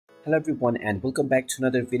Hello everyone and welcome back to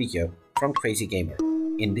another video from Crazy Gamer.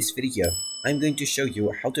 In this video, I'm going to show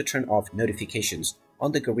you how to turn off notifications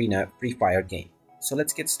on the Garena Free Fire game. So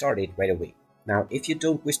let's get started right away. Now, if you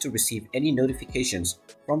don't wish to receive any notifications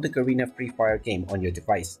from the Garena Free Fire game on your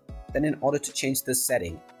device, then in order to change this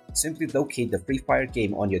setting, simply locate the Free Fire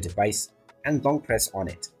game on your device and long press on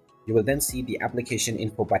it. You will then see the application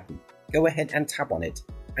info button. Go ahead and tap on it,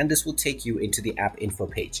 and this will take you into the app info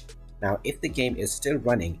page. Now, if the game is still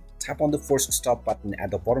running, tap on the force stop button at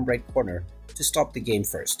the bottom right corner to stop the game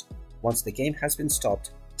first. Once the game has been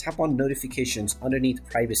stopped, tap on notifications underneath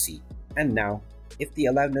privacy. And now, if the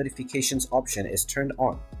allow notifications option is turned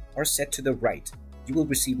on or set to the right, you will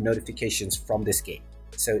receive notifications from this game.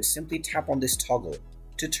 So simply tap on this toggle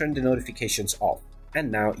to turn the notifications off.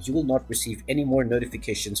 And now you will not receive any more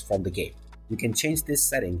notifications from the game. You can change this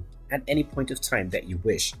setting at any point of time that you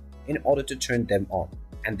wish in order to turn them on.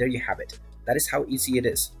 And there you have it. That is how easy it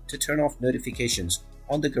is to turn off notifications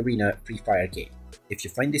on the Garena Free Fire game. If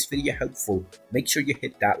you find this video helpful, make sure you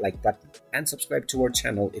hit that like button and subscribe to our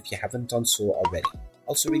channel if you haven't done so already.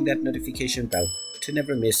 Also ring that notification bell to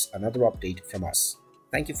never miss another update from us.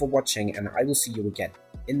 Thank you for watching, and I will see you again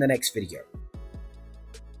in the next video.